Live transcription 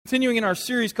continuing in our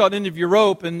series called End of Your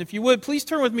Rope. And if you would, please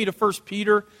turn with me to 1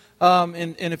 Peter.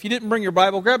 And if you didn't bring your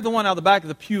Bible, grab the one out of the back of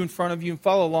the pew in front of you and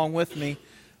follow along with me.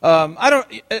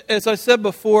 As I said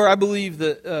before, I believe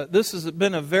that this has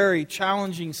been a very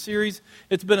challenging series.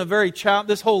 It's been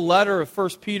this whole letter of 1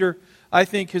 Peter, I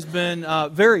think, has been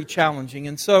very challenging.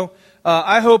 And so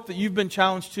I hope that you've been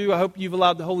challenged too. I hope you've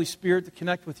allowed the Holy Spirit to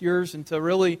connect with yours and to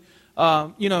really,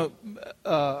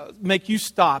 make you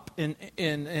stop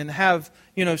and have,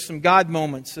 some God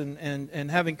moments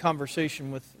and having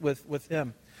conversation with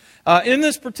Him. In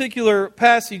this particular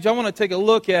passage, I want to take a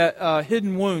look at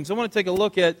hidden wounds. I want to take a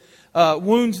look at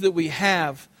wounds that we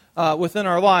have within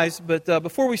our lives. But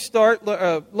before we start,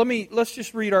 let's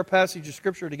just read our passage of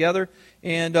Scripture together.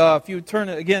 And if you would turn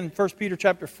it again, 1 Peter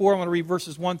chapter 4, I'm going to read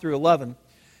verses 1 through 11.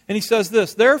 And he says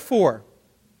this, "Therefore,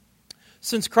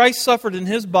 since Christ suffered in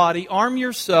His body, arm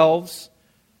yourselves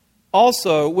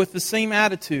also with the same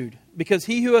attitude, because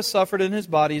he who has suffered in His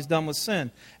body is done with sin.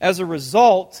 As a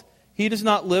result, He does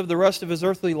not live the rest of His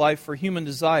earthly life for human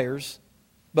desires,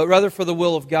 but rather for the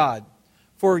will of God.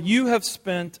 For you have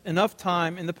spent enough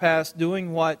time in the past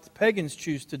doing what pagans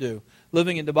choose to do,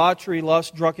 living in debauchery,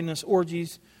 lust, drunkenness,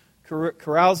 orgies,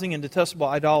 carousing, and detestable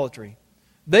idolatry.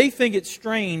 They think it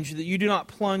strange that you do not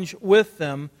plunge with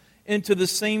them into the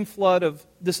same flood of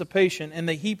dissipation, and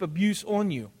they heap abuse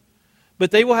on you. But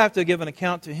they will have to give an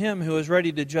account to Him who is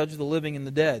ready to judge the living and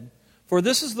the dead. For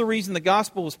this is the reason the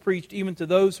gospel was preached even to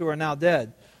those who are now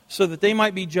dead, so that they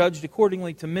might be judged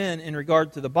accordingly to men in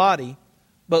regard to the body,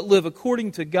 but live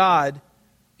according to God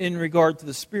in regard to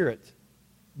the Spirit.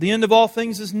 The end of all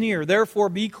things is near. Therefore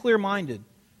be clear-minded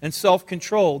and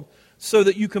self-controlled, so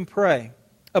that you can pray.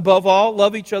 Above all,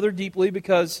 love each other deeply,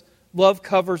 because love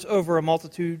covers over a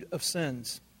multitude of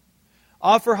sins.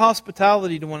 Offer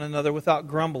hospitality to one another without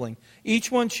grumbling.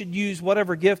 Each one should use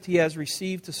whatever gift he has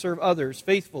received to serve others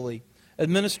faithfully,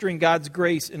 administering God's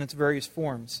grace in its various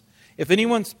forms. If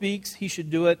anyone speaks, he should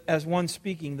do it as one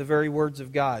speaking the very words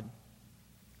of God.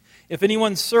 If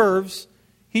anyone serves,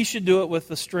 he should do it with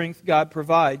the strength God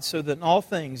provides, so that in all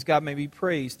things God may be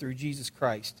praised through Jesus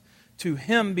Christ. To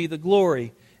Him be the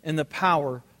glory and the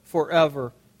power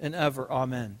forever and ever.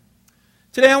 Amen."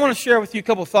 Today I want to share with you a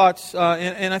couple of thoughts,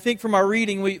 and I think from our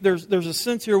reading, there's a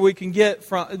sense here we can get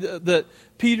from that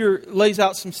Peter lays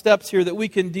out some steps here that we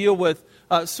can deal with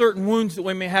certain wounds that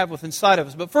we may have within inside of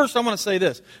us. But first, I want to say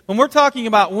this: when we're talking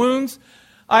about wounds,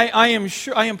 I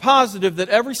am positive that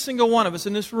every single one of us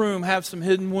in this room have some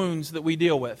hidden wounds that we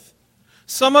deal with.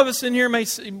 Some of us in here may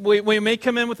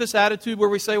come in with this attitude where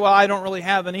we say, "Well, I don't really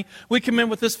have any." We come in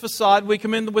with this facade. We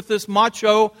come in with this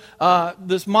macho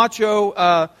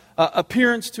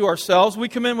appearance to ourselves. We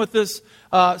come in with this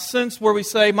sense where we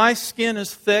say, "My skin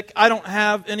is thick. I don't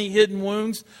have any hidden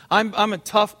wounds. I'm a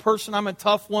tough person. I'm a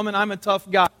tough woman. I'm a tough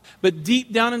guy." But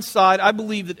deep down inside, I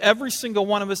believe that every single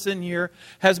one of us in here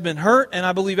has been hurt, and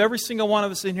I believe every single one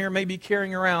of us in here may be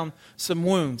carrying around some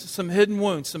wounds, some hidden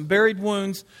wounds, some buried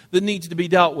wounds that needs to be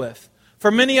dealt with.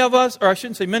 For many of us, or I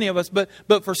shouldn't say many of us, but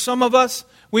for some of us,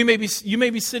 you may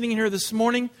be sitting here this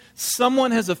morning.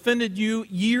 Someone has offended you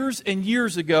years and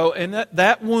years ago, and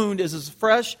that wound is as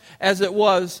fresh as it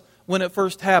was when it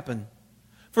first happened.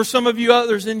 For some of you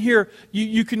others in here,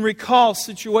 you can recall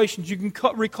situations, you can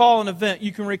recall an event,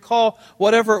 you can recall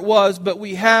whatever it was, but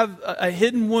we have a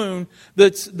hidden wound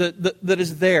that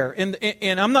is there.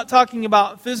 And I'm not talking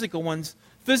about physical wounds.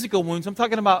 I'm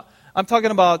talking about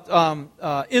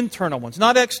internal ones.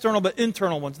 Not external, but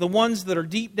internal ones. The ones that are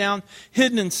deep down,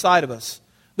 hidden inside of us.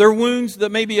 They're wounds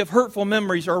that may be of hurtful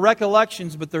memories or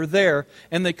recollections, but they're there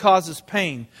and they cause us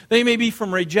pain. They may be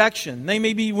from rejection. They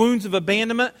may be wounds of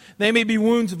abandonment. They may be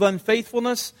wounds of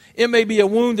unfaithfulness. It may be a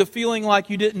wound of feeling like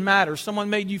you didn't matter. Someone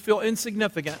made you feel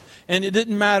insignificant and it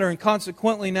didn't matter, and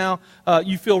consequently now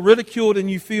you feel ridiculed and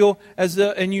you feel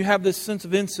and you have this sense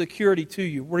of insecurity to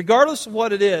you. Regardless of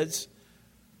what it is,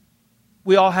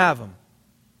 we all have them.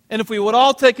 And if we would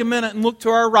all take a minute and look to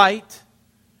our right,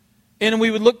 and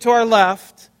we would look to our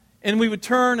left, and we would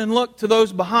turn and look to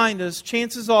those behind us,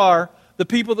 chances are the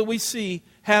people that we see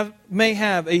may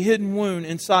have a hidden wound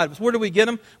inside of us. Where do we get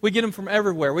them? We get them from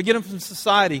everywhere. We get them from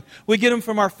society. We get them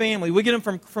from our family. We get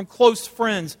them from close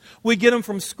friends. We get them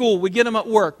from school. We get them at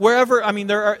work. Wherever,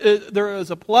 there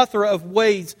is a plethora of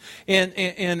ways and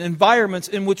environments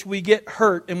in which we get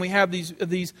hurt, and we have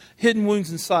these hidden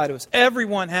wounds inside of us.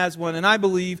 Everyone has one, and I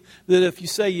believe that if you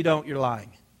say you don't, you're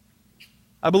lying.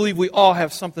 I believe we all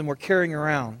have something we're carrying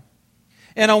around.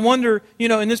 And I wonder,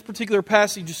 in this particular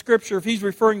passage of Scripture, if he's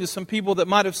referring to some people that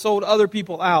might have sold other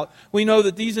people out. We know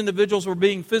that these individuals were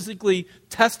being physically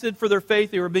tested for their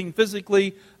faith. They were being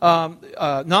physically,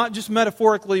 not just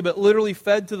metaphorically, but literally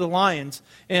fed to the lions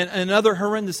and other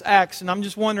horrendous acts. And I'm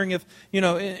just wondering if,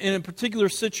 in particular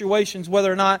situations,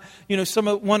 whether or not,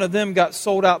 one of them got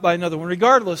sold out by another one.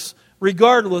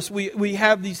 Regardless, we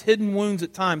have these hidden wounds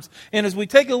at times. And as we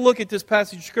take a look at this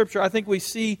passage of Scripture, I think we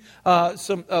see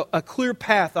a clear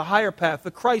path, a higher path,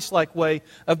 a Christ-like way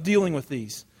of dealing with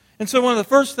these. And so one of the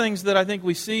first things that I think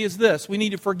we see is this. We need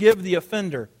to forgive the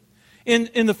offender.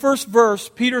 In the first verse,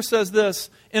 Peter says this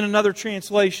in another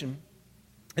translation.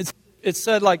 It's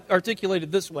said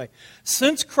articulated this way.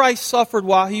 Since Christ suffered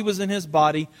while he was in his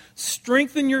body,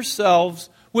 strengthen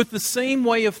yourselves with the same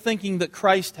way of thinking that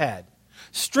Christ had.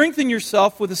 Strengthen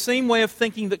yourself with the same way of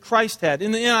thinking that Christ had.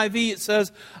 In the NIV it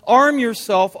says, arm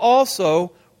yourself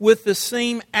also with the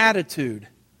same attitude.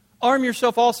 Arm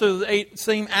yourself also with the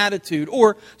same attitude.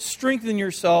 Or strengthen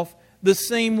yourself the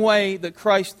same way that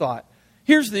Christ thought.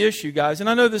 Here's the issue, guys, and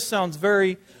I know this sounds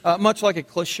very much like a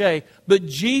cliche, but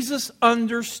Jesus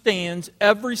understands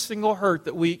every single hurt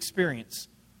that we experience.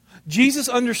 Jesus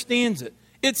understands it.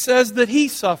 It says that he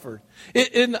suffered.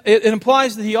 It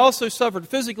implies that he also suffered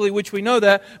physically, which we know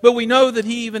that, but we know that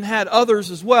he even had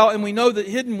others as well, and we know that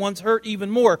hidden ones hurt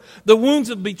even more. The wounds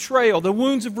of betrayal, the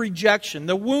wounds of rejection,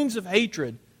 the wounds of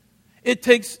hatred. It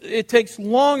takes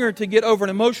longer to get over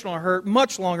an emotional hurt,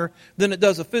 much longer than it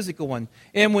does a physical one.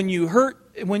 And when you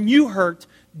hurt,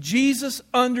 Jesus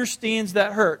understands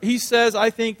that hurt. He says, I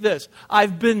think this.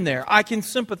 I've been there. I can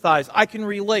sympathize. I can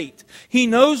relate. He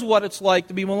knows what it's like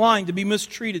to be maligned, to be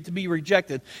mistreated, to be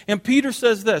rejected. And Peter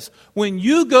says this, when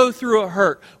you go through a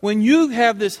hurt, when you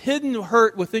have this hidden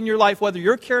hurt within your life, whether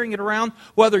you're carrying it around,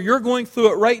 whether you're going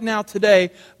through it right now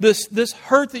today, this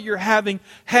hurt that you're having,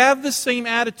 have the same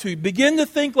attitude. Begin to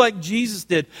think like Jesus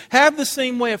did. Have the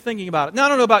same way of thinking about it. Now, I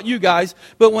don't know about you guys,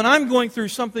 but when I'm going through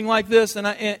something like this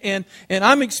and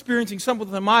I'm experiencing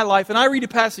something in my life, and I read a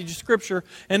passage of Scripture,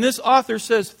 and this author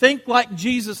says, think like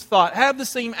Jesus thought. Have the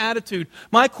same attitude.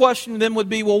 My question then would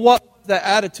be, well, what was that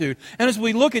attitude? And as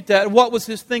we look at that, what was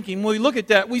his thinking? When we look at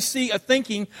that, we see a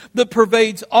thinking that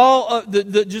pervades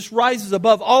that just rises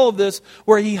above all of this,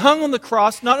 where he hung on the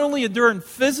cross, not only enduring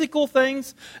physical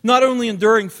things, not only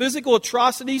enduring physical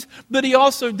atrocities, but he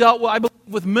also dealt with, I believe,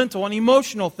 with mental and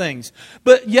emotional things.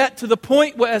 But yet, to the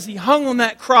point where as he hung on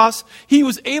that cross, he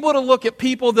was able to look at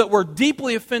people that were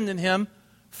deeply offending him,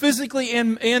 physically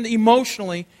and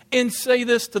emotionally, and say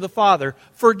this to the Father,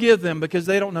 forgive them because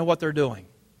they don't know what they're doing.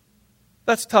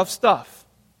 That's tough stuff.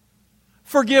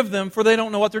 Forgive them for they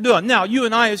don't know what they're doing. Now, you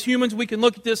and I as humans, we can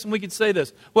look at this and we can say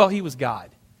this, well, he was God.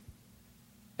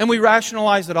 And we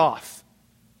rationalize it off.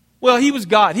 Well, he was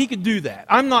God. He could do that.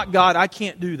 I'm not God. I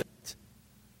can't do that.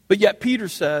 But yet Peter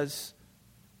says,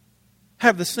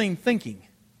 have the same thinking.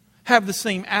 Have the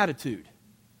same attitude.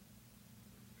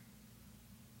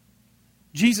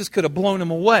 Jesus could have blown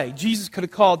him away. Jesus could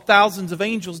have called thousands of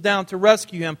angels down to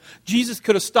rescue him. Jesus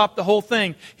could have stopped the whole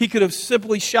thing. He could have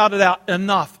simply shouted out,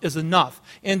 enough is enough,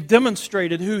 and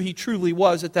demonstrated who he truly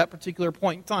was at that particular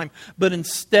point in time. But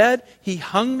instead, he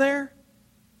hung there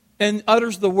and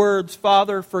utters the words,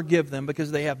 Father, forgive them,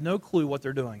 because they have no clue what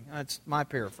they're doing. That's my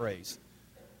paraphrase.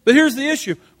 But here's the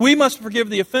issue. We must forgive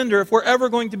the offender if we're ever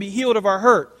going to be healed of our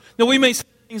hurt. Now, we may say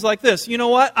things like this. You know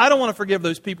what? I don't want to forgive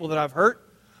those people that I've hurt,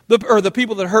 or the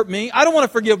people that hurt me. I don't want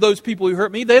to forgive those people who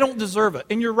hurt me. They don't deserve it.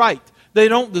 And you're right. They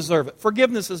don't deserve it.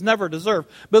 Forgiveness is never deserved.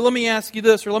 But let me ask you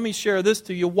this, or let me share this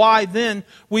to you. Why then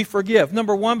we forgive?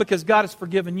 Number one, because God has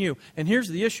forgiven you. And here's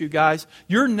the issue, guys.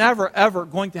 You're never, ever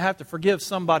going to have to forgive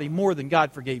somebody more than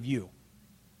God forgave you.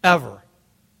 Ever.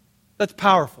 That's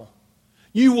powerful.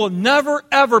 You will never,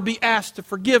 ever be asked to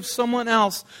forgive someone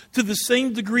else to the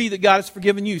same degree that God has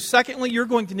forgiven you. Secondly, you're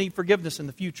going to need forgiveness in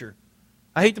the future.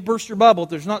 I hate to burst your bubble.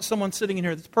 There's not someone sitting in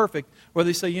here that's perfect where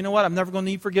they say, you know what, I'm never going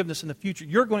to need forgiveness in the future.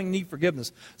 You're going to need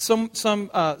forgiveness. Some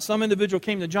individual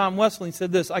came to John Wesley and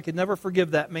said this, I could never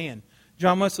forgive that man.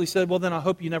 John Wesley said, well, then I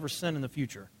hope you never sin in the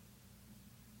future,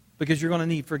 because you're going to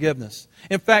need forgiveness.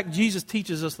 In fact, Jesus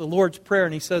teaches us the Lord's Prayer,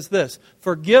 and he says this,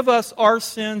 forgive us our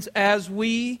sins as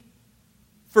we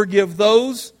forgive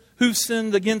those who've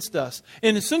sinned against us.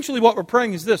 And essentially what we're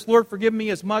praying is this, Lord, forgive me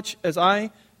as much as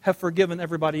I have forgiven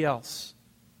everybody else.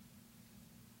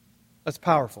 That's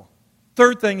powerful.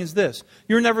 Third thing is this.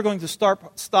 You're never going to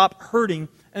stop hurting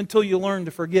until you learn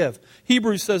to forgive.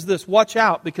 Hebrews says this, watch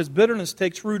out because bitterness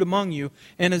takes root among you,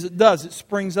 and as it does, it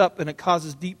springs up and it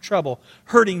causes deep trouble,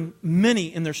 hurting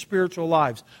many in their spiritual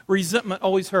lives. Resentment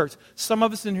always hurts. Some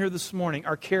of us in here this morning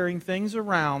are carrying things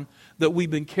around that we've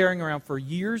been carrying around for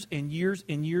years and years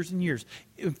and years and years.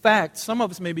 In fact, some of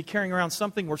us may be carrying around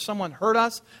something where someone hurt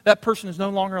us, that person is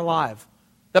no longer alive.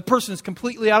 That person is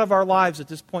completely out of our lives at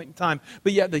this point in time,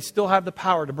 but yet they still have the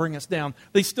power to bring us down.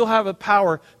 They still have the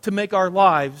power to make our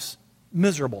lives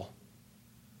miserable.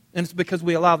 And it's because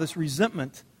we allow this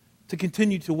resentment to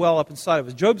continue to well up inside of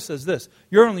us. Job says this,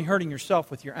 you're only hurting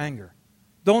yourself with your anger.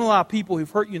 Don't allow people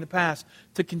who've hurt you in the past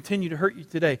to continue to hurt you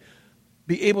today.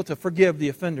 Be able to forgive the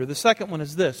offender. The second one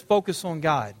is this, focus on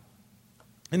God.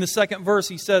 In the second verse,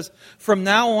 he says, from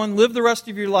now on, live the rest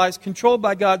of your lives controlled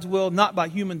by God's will, not by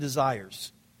human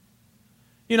desires.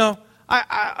 You know,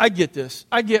 I get this.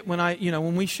 I get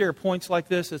when we share points like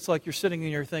this, it's like you're sitting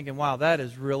and you're thinking, wow, that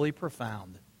is really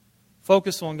profound.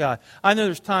 Focus on God. I know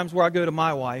there's times where I go to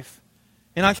my wife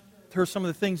and I share with her some of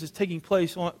the things that's taking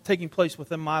place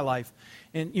within my life,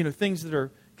 and things that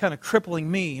are kind of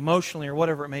crippling me emotionally or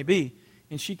whatever it may be.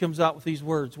 And she comes out with these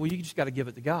words, well, you just got to give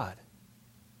it to God.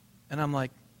 And I'm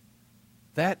like,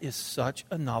 that is such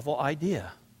a novel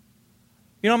idea.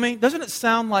 You know what I mean? Doesn't it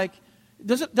sound like,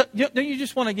 don't you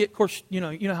just want to get, of course, you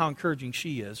know how encouraging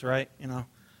she is, right? I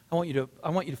want you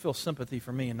to feel sympathy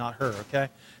for me and not her, okay?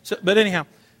 So, but anyhow,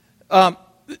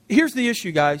 here's the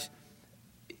issue, guys.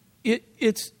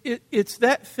 It's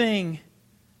that thing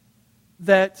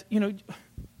that, let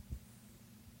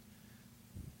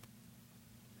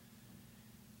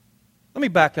me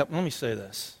back up and let me say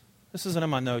this. This isn't in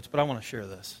my notes, but I want to share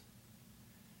this.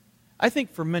 I think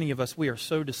for many of us, we are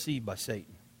so deceived by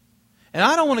Satan. And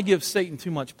I don't want to give Satan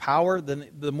too much power,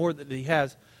 the more that he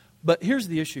has. But here's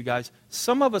the issue, guys.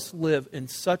 Some of us live in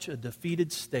such a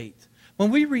defeated state. When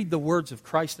we read the words of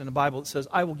Christ in the Bible, it says,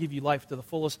 I will give you life to the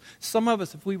fullest. Some of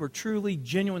us, if we were truly,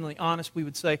 genuinely honest, we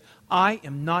would say, I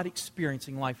am not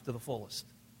experiencing life to the fullest.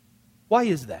 Why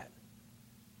is that?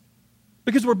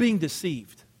 Because we're being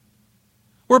deceived.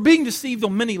 We're being deceived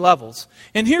on many levels.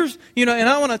 And here's, and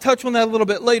I want to touch on that a little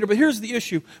bit later, but here's the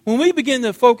issue. When we begin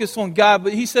to focus on God,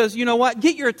 but he says, you know what?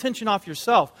 Get your attention off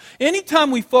yourself. Anytime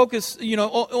we focus,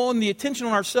 on the attention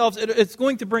on ourselves, it's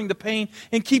going to bring the pain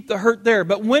and keep the hurt there.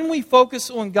 But when we focus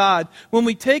on God, when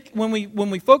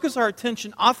we focus our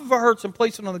attention off of our hurts and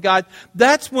place it on the God,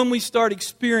 that's when we start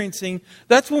experiencing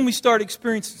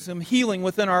some healing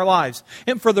within our lives.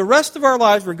 And for the rest of our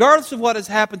lives, regardless of what has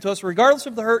happened to us, regardless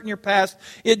of the hurt in your past,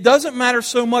 it doesn't matter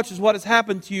so much as what has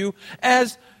happened to you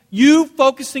as you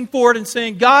focusing forward and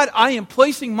saying, God, I am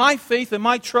placing my faith and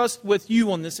my trust with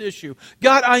you on this issue.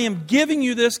 God, I am giving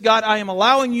you this. God, I am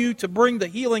allowing you to bring the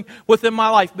healing within my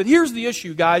life. But here's the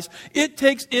issue, guys.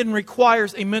 It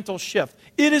requires a mental shift.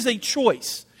 It is a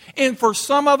choice. And for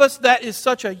some of us, that is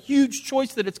such a huge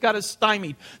choice that it's got us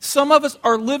stymied. Some of us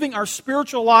are living our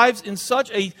spiritual lives in such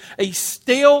a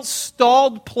stale,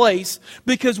 stalled place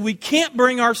because we can't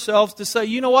bring ourselves to say,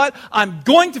 you know what? I'm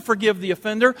going to forgive the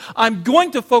offender. I'm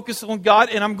going to focus on God,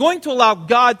 and I'm going to allow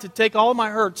God to take all my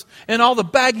hurts and all the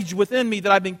baggage within me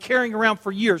that I've been carrying around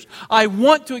for years. I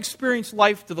want to experience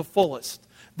life to the fullest.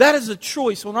 That is a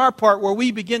choice on our part where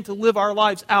we begin to live our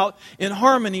lives out in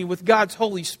harmony with God's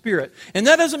Holy Spirit. And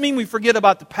that doesn't mean we forget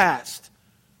about the past.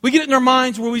 We get it in our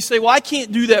minds where we say, well, I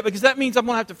can't do that because that means I'm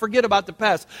going to have to forget about the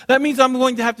past. That means I'm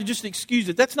going to have to just excuse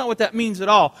it. That's not what that means at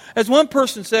all. As one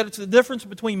person said, it's the difference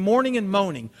between mourning and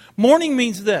moaning. Mourning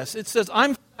means this. It says,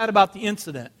 I'm sad about the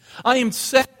incident. I am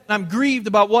sad and I'm grieved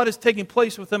about what is taking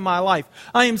place within my life.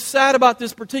 I am sad about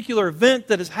this particular event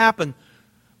that has happened.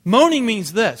 Moaning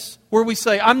means this, where we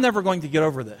say, I'm never going to get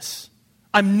over this.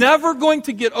 I'm never going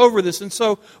to get over this. And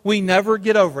so we never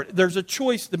get over it. There's a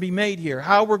choice to be made here,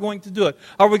 how we're going to do it.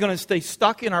 Are we going to stay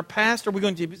stuck in our past? Are we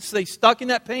going to stay stuck in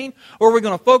that pain? Or are we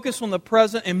going to focus on the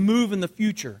present and move in the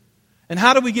future? And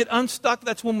how do we get unstuck?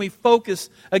 That's when we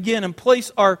focus again and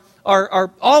place all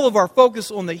of our focus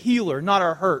on the healer, not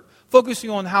our hurt. Focusing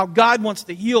on how God wants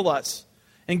to heal us.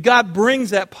 And God brings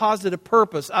that positive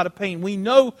purpose out of pain. We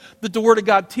know that the Word of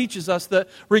God teaches us that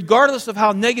regardless of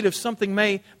how negative something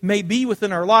may be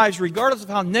within our lives, regardless of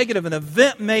how negative an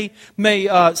event may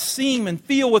seem and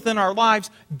feel within our lives,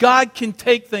 God can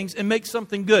take things and make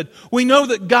something good. We know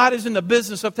that God is in the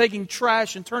business of taking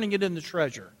trash and turning it into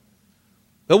treasure.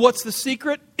 But what's the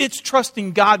secret? It's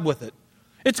trusting God with it.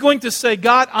 It's going to say,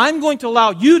 God, I'm going to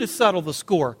allow you to settle the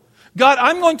score. God,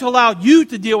 I'm going to allow you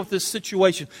to deal with this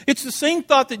situation. It's the same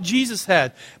thought that Jesus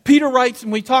had. Peter writes,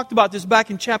 and we talked about this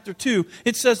back in chapter 2,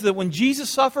 it says that when Jesus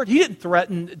suffered, he didn't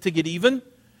threaten to get even.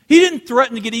 He didn't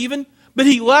threaten to get even, but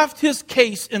he left his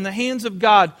case in the hands of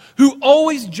God, who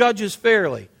always judges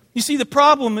fairly. You see, the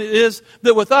problem is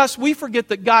that with us, we forget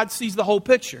that God sees the whole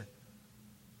picture.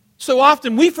 So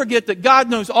often we forget that God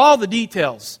knows all the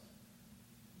details.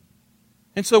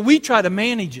 And so we try to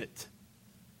manage it.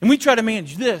 And we try to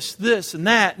manage this, and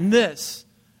that, and this.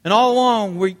 And all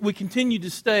along, we continue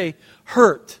to stay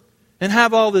hurt and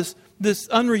have all this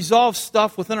unresolved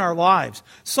stuff within our lives.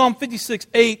 Psalm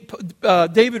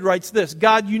 56:8, David writes this,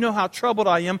 God, you know how troubled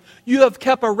I am. You have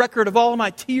kept a record of all of my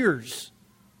tears.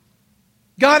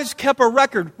 God has kept a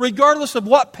record, regardless of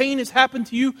what pain has happened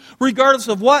to you, regardless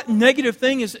of what negative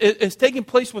thing is taking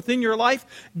place within your life.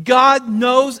 God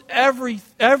knows every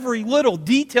little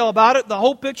detail about it, the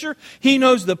whole picture. He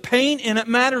knows the pain, and it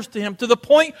matters to Him, to the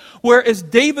point where, as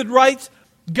David writes,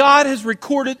 God has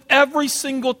recorded every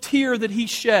single tear that he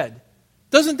shed.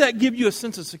 Doesn't that give you a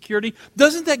sense of security?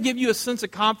 Doesn't that give you a sense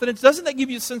of confidence? Doesn't that give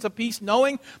you a sense of peace,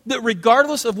 knowing that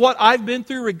regardless of what I've been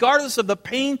through, regardless of the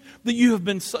pain that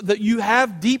you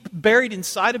have deep buried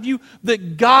inside of you,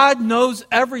 that God knows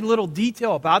every little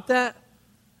detail about that?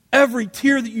 Every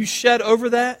tear that you shed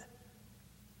over that?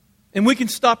 And we can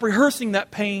stop rehearsing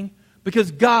that pain because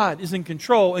God is in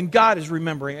control and God is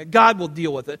remembering it. God will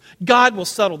deal with it. God will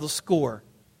settle the score.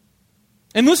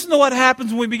 And listen to what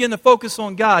happens when we begin to focus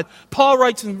on God. Paul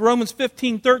writes in Romans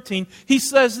 15:13, he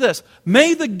says this,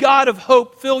 may the God of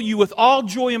hope fill you with all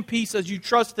joy and peace as you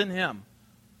trust in Him,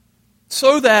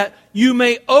 so that you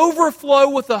may overflow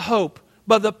with the hope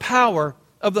by the power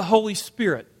of the Holy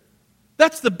Spirit.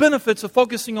 That's the benefits of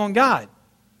focusing on God.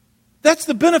 That's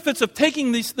the benefits of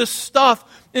taking this stuff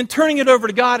and turning it over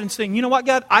to God and saying, you know what,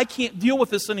 God, I can't deal with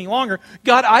this any longer.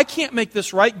 God, I can't make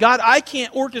this right. God, I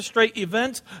can't orchestrate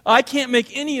events. I can't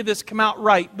make any of this come out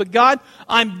right. But God,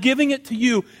 I'm giving it to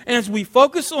you. And as we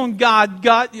focus on God,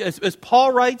 as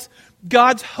Paul writes,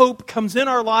 God's hope comes in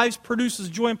our lives, produces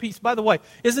joy and peace. By the way,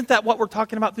 isn't that what we're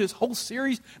talking about through this whole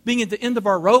series? Being at the end of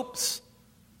our ropes?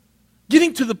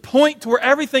 Getting to the point to where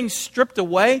everything's stripped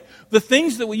away. The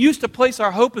things that we used to place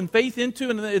our hope and faith into,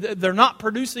 and they're not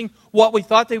producing what we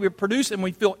thought they would produce, and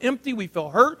we feel empty, we feel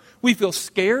hurt, we feel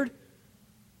scared.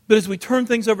 But as we turn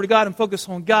things over to God and focus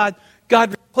on God,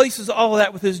 God replaces all of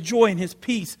that with His joy and His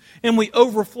peace, and we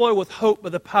overflow with hope by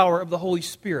the power of the Holy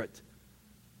Spirit.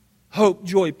 Hope,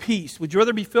 joy, peace. Would you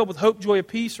rather be filled with hope, joy,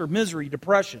 peace, or misery,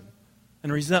 depression,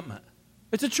 and resentment?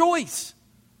 It's a choice.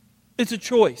 It's a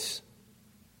choice.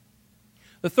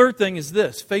 The third thing is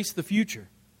this, face the future.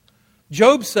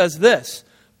 Job says this,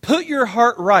 put your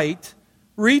heart right,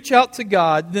 reach out to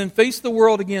God, then face the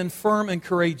world again firm and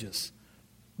courageous.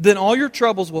 Then all your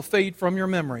troubles will fade from your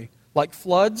memory, like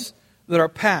floods that are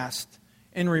past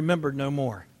and remembered no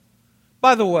more.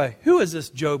 By the way, who is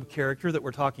this Job character that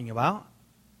we're talking about?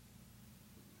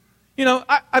 You know,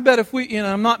 I bet if we,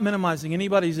 I'm not minimizing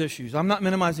anybody's issues. I'm not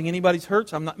minimizing anybody's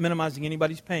hurts. I'm not minimizing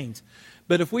anybody's pains.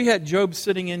 But if we had Job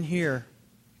sitting in here,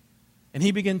 and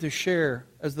he began to share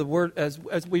as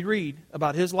we read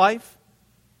about his life,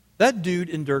 that dude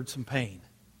endured some pain.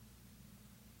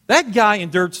 That guy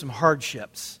endured some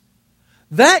hardships.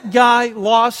 That guy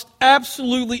lost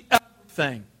absolutely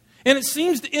everything. And it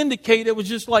seems to indicate it was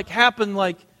just like happened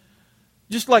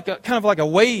just like a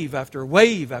wave after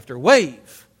wave after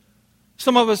wave.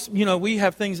 Some of us, we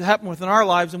have things that happen within our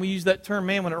lives and we use that term,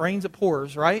 man, when it rains it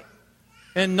pours, right?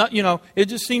 And it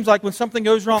just seems like when something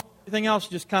goes wrong, everything else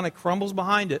just kind of crumbles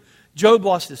behind it. Job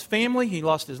lost his family. He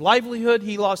lost his livelihood.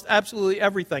 He lost absolutely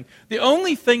everything. The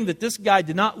only thing that this guy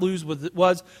did not lose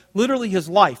was literally his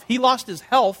life. He lost his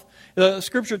health.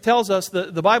 Scripture tells us,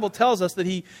 the Bible tells us that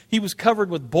he was covered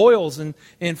with boils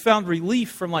and found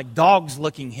relief from like dogs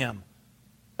licking him.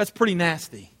 That's pretty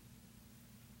nasty.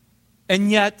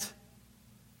 And yet,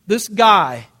 this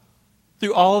guy,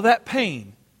 through all of that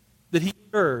pain that he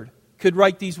endured, could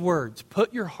write these words,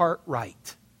 put your heart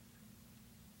right.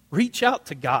 Reach out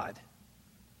to God.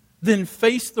 Then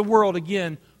face the world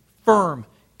again firm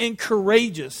and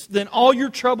courageous. Then all your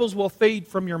troubles will fade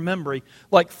from your memory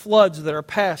like floods that are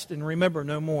past and remember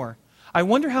no more. I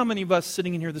wonder how many of us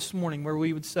sitting in here this morning where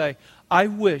we would say, I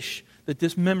wish that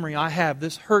this memory I have,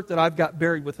 this hurt that I've got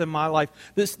buried within my life,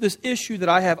 this issue that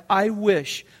I have, I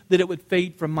wish that it would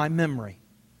fade from my memory.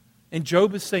 And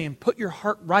Job is saying, put your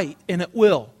heart right, and it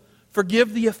will.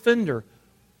 Forgive the offender.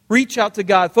 Reach out to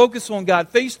God. Focus on God.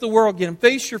 Face the world again.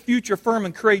 Face your future firm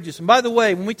and courageous. And by the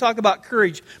way, when we talk about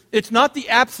courage, it's not the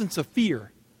absence of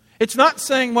fear. It's not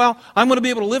saying, well, I'm going to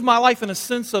be able to live my life in a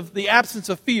sense of the absence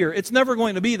of fear. It's never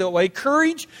going to be that way.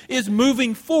 Courage is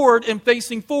moving forward and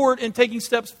facing forward and taking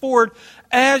steps forward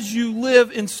as you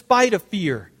live in spite of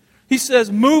fear. He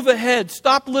says, move ahead.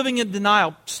 Stop living in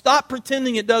denial. Stop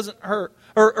pretending it doesn't hurt.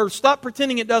 Or stop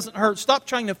pretending it doesn't hurt. Stop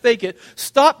trying to fake it.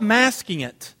 Stop masking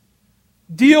it.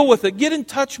 Deal with it. Get in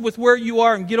touch with where you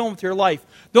are and get on with your life.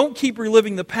 Don't keep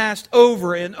reliving the past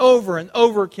over and over and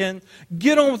over again.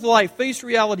 Get on with life. Face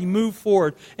reality. Move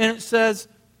forward. And it says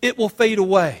it will fade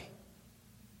away.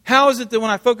 How is it that when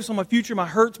I focus on my future, my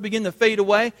hurts begin to fade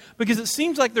away? Because it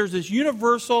seems like there's this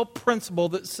universal principle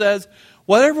that says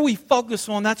whatever we focus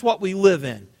on, that's what we live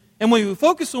in. And when we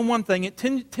focus on one thing, it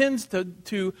tends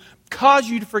to cause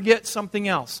you to forget something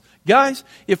else. Guys,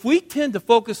 if we tend to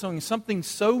focus on something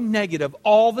so negative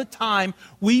all the time,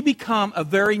 we become a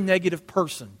very negative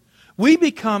person. We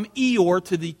become Eeyore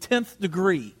to the 10th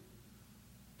degree.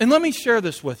 And let me share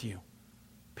this with you.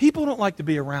 People don't like to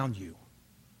be around you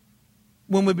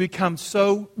when we become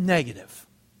so negative.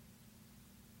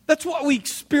 That's what we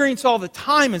experience all the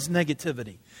time is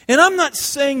negativity. And I'm not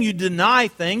saying you deny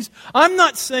things. I'm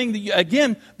not saying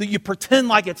that you pretend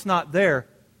like it's not there.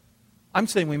 I'm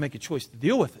saying we make a choice to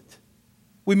deal with it.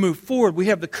 We move forward. We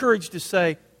have the courage to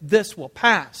say, this will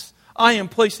pass. I am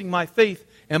placing my faith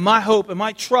and my hope and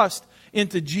my trust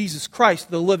into Jesus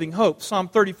Christ, the living hope. Psalm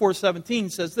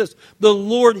 34:17 says this, the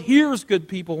Lord hears good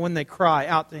people when they cry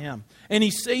out to Him, and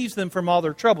He saves them from all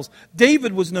their troubles.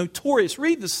 David was notorious.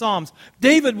 Read the Psalms.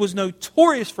 David was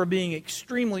notorious for being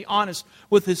extremely honest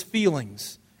with his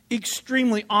feelings.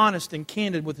 Extremely honest and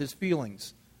candid with his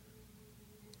feelings.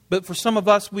 But for some of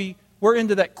us, we're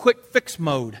into that quick fix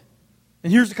mode.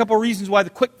 And here's a couple of reasons why the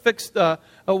quick fix,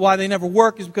 why they never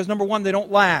work is because, number one, they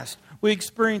don't last. We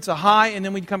experience a high and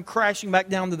then we come crashing back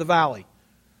down to the valley.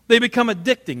 They become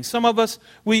addicting. Some of us,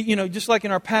 just like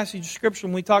in our passage of Scripture,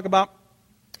 when we talk about,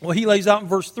 well, he lays out in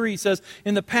verse 3, he says,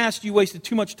 in the past you wasted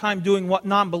too much time doing what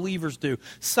non-believers do.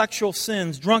 Sexual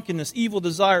sins, drunkenness, evil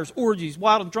desires, orgies,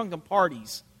 wild and drunken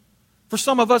parties. For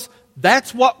some of us,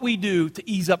 that's what we do to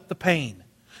ease up the pain.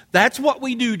 That's what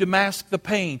we do to mask the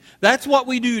pain. That's what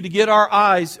we do to get our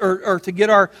eyes or to get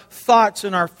our thoughts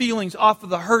and our feelings off of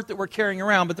the hurt that we're carrying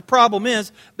around. But the problem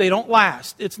is they don't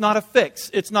last. It's not a fix.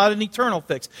 It's not an eternal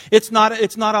fix. It's not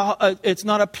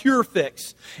a pure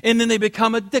fix. And then they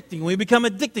become addicting. We become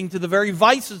addicting to the very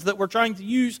vices that we're trying to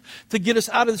use to get us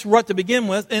out of this rut to begin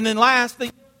with. And then last, they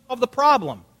don't solve the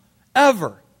problem.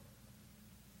 Ever.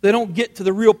 They don't get to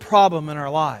the real problem in our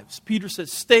lives. Peter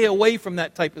says, stay away from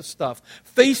that type of stuff.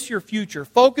 Face your future.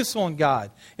 Focus on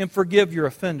God. And forgive your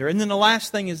offender. And then the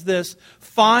last thing is this.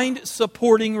 Find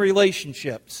supporting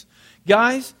relationships.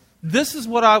 Guys, this is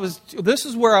where I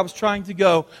was trying to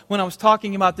go when I was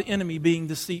talking about the enemy being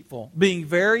deceitful. Being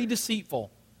very deceitful.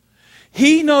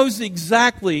 He knows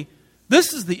exactly,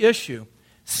 this is the issue.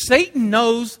 Satan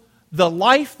knows the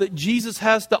life that Jesus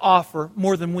has to offer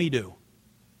more than we do.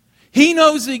 He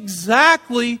knows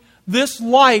exactly this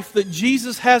life that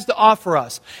Jesus has to offer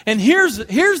us. And here's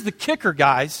the kicker,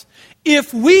 guys.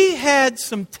 If we had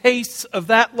some tastes of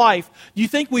that life, do you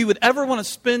think we would ever want to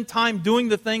spend time doing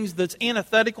the things that's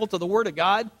antithetical to the Word of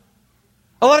God?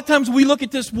 A lot of times we look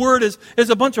at this Word as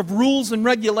a bunch of rules and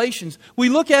regulations. We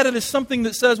look at it as something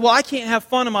that says, well, I can't have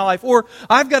fun in my life, or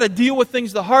I've got to deal with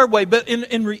things the hard way. But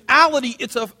in reality,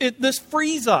 this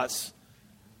frees us.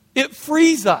 It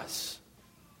frees us.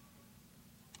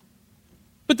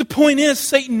 But the point is,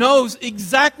 Satan knows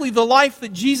exactly the life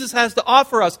that Jesus has to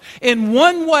offer us. And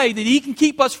one way that he can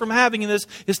keep us from having this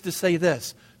is to say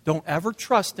this. Don't ever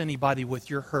trust anybody with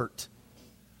your hurt.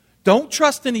 Don't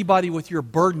trust anybody with your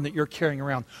burden that you're carrying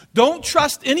around. Don't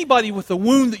trust anybody with the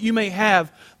wound that you may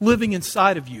have living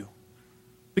inside of you.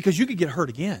 Because you could get hurt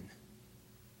again.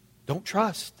 Don't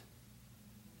trust.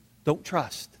 Don't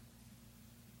trust.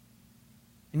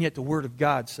 And yet the Word of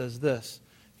God says this.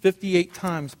 58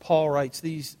 times Paul writes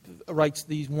these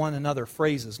one another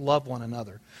phrases. Love one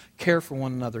another, care for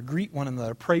one another, greet one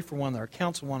another, pray for one another,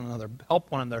 counsel one another,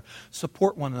 help one another,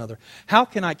 support one another. How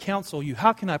can I counsel you?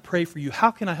 How can I pray for you?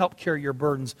 How can I help carry your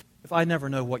burdens if I never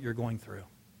know what you're going through?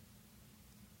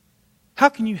 How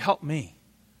can you help me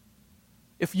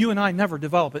if you and I never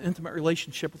develop an intimate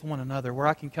relationship with one another where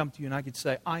I can come to you and I could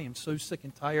say, I am so sick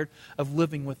and tired of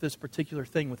living with this particular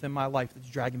thing within my life that's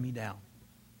dragging me down.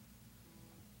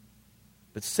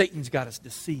 But Satan's got us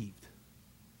deceived.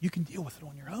 You can deal with it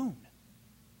on your own.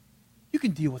 You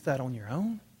can deal with that on your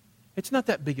own. It's not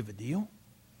that big of a deal.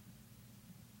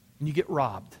 And you get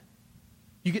robbed.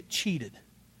 You get cheated.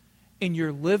 And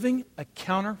you're living a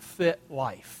counterfeit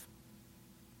life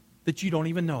that you don't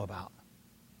even know about.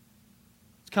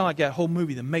 kind of like that whole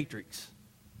movie, The Matrix.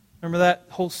 Remember that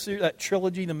whole series, that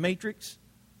trilogy, The Matrix?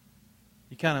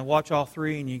 You kind of watch all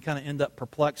three and you kind of end up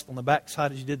perplexed on the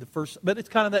backside as you did the first. But it's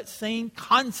kind of that same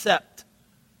concept.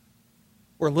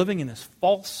 We're living in this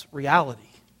false reality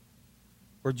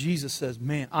where Jesus says,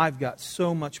 man, I've got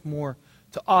so much more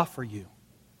to offer you.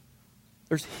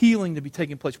 There's healing to be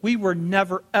taking place. We were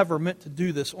never, ever meant to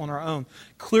do this on our own.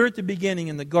 Clear at the beginning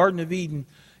in the Garden of Eden,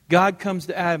 God comes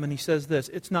to Adam and He says this,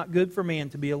 it's not good for man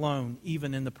to be alone,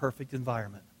 even in the perfect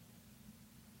environment.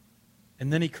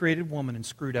 And then He created woman and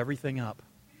screwed everything up.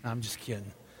 I'm just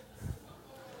kidding.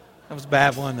 That was a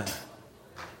bad one.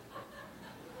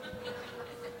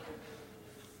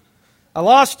 I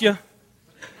lost you.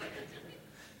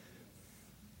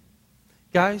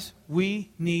 Guys, we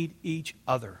need each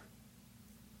other.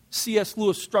 C.S.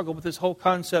 Lewis struggled with this whole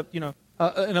concept, in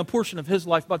a portion of his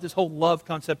life about this whole love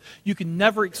concept. You can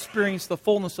never experience the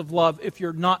fullness of love if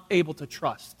you're not able to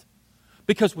trust.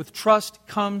 Because with trust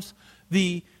comes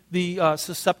the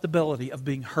susceptibility of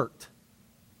being hurt.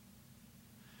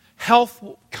 Health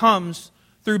comes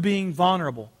through being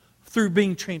vulnerable, through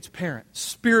being transparent.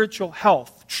 Spiritual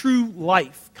health, true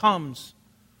life comes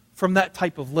from that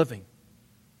type of living.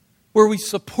 Where we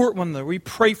support one another, we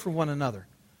pray for one another.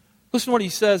 Listen to what he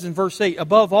says in verse 8.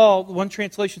 Above all, one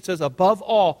translation says, above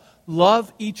all,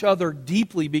 love each other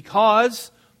deeply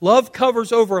because love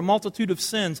covers over a multitude of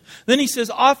sins. Then he says,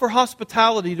 offer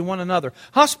hospitality to one another.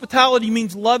 Hospitality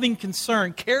means loving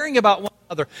concern, caring about one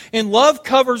another. And love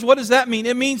covers, what does that mean?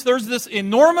 It means there's this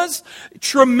enormous,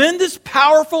 tremendous,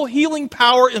 powerful healing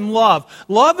power in love.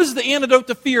 Love is the antidote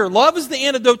to fear. Love is the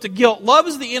antidote to guilt. Love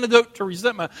is the antidote to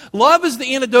resentment. Love is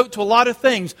the antidote to a lot of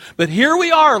things. But here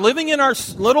we are, living in our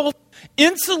little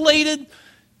insulated,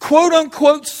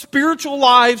 quote-unquote spiritual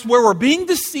lives where we're being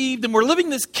deceived and we're living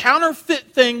this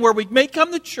counterfeit thing where we may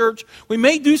come to church, we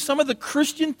may do some of the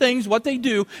Christian things, what they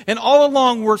do, and all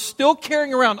along we're still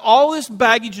carrying around all this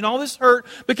baggage and all this hurt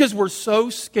because we're so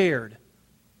scared.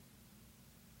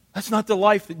 That's not the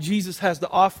life that Jesus has to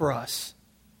offer us.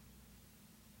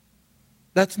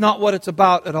 That's not what it's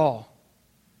about at all.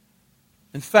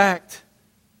 In fact,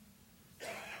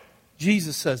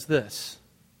 Jesus says this,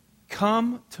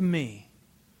 come to me,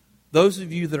 those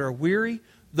of you that are weary,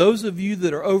 those of you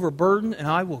that are overburdened, and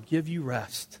I will give you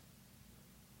rest.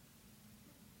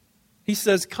 He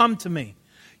says, come to me.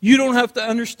 You don't have to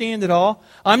understand it all.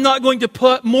 I'm not going to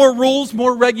put more rules,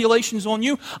 more regulations on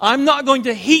you. I'm not going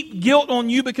to heap guilt on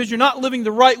you because you're not living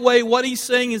the right way. What He's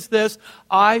saying is this,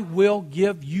 I will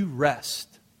give you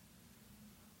rest.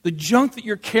 The junk that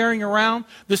you're carrying around,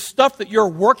 the stuff that you're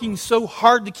working so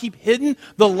hard to keep hidden,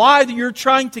 the lie that you're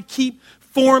trying to keep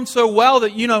formed so well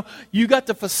that, you got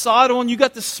the facade on, you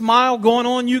got the smile going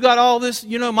on, you got all this,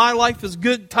 my life is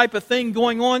good type of thing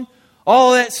going on,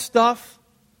 all that stuff.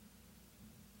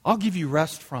 I'll give you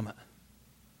rest from it.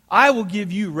 I will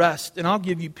give you rest and I'll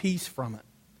give you peace from it.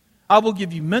 I will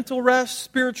give you mental rest,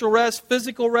 spiritual rest,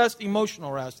 physical rest,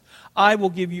 emotional rest. I will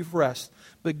give you rest.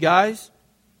 But guys,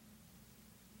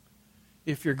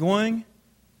 if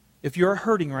you're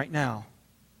hurting right now,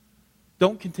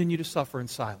 don't continue to suffer in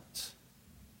silence.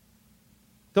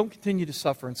 Don't continue to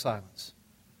suffer in silence.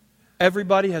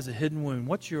 Everybody has a hidden wound.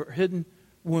 What's your hidden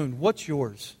wound? What's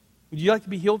yours? Would you like to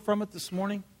be healed from it this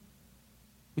morning?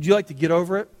 Would you like to get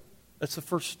over it? That's the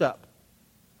first step.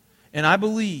 And I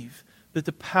believe that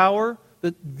the power,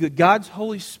 that God's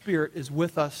Holy Spirit is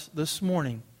with us this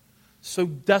morning, so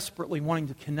desperately wanting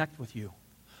to connect with you.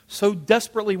 So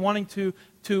desperately wanting to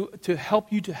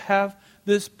help you to have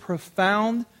this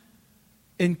profound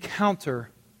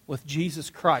encounter with Jesus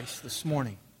Christ this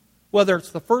morning. Whether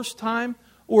it's the first time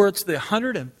or it's the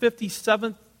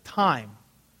 157th time,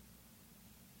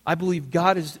 I believe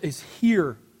God is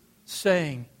here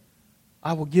saying,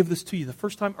 I will give this to you the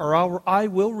first time, or I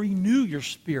will renew your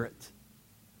spirit.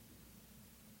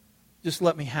 Just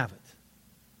let me have it.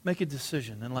 Make a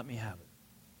decision and let me have it.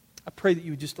 I pray that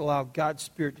you would just allow God's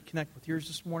Spirit to connect with yours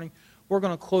this morning. We're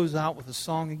going to close out with a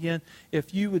song again.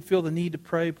 If you would feel the need to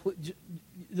pray, please,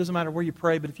 it doesn't matter where you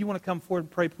pray, but if you want to come forward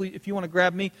and pray, please. If you want to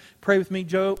grab me, pray with me,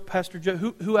 Joe, Pastor Joe,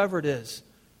 whoever it is.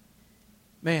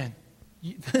 Man,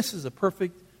 this is a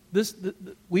perfect...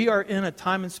 we are in a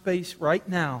time and space right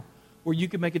now where you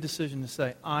can make a decision to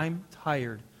say, I'm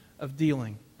tired of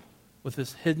dealing with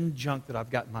this hidden junk that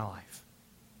I've got in my life.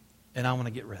 And I want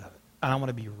to get rid of it. And I want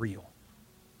to be real.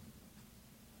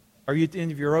 Are you at the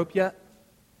end of your rope yet?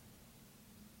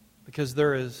 Because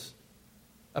there is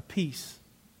a peace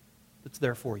that's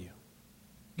there for you.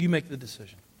 You make the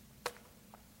decision.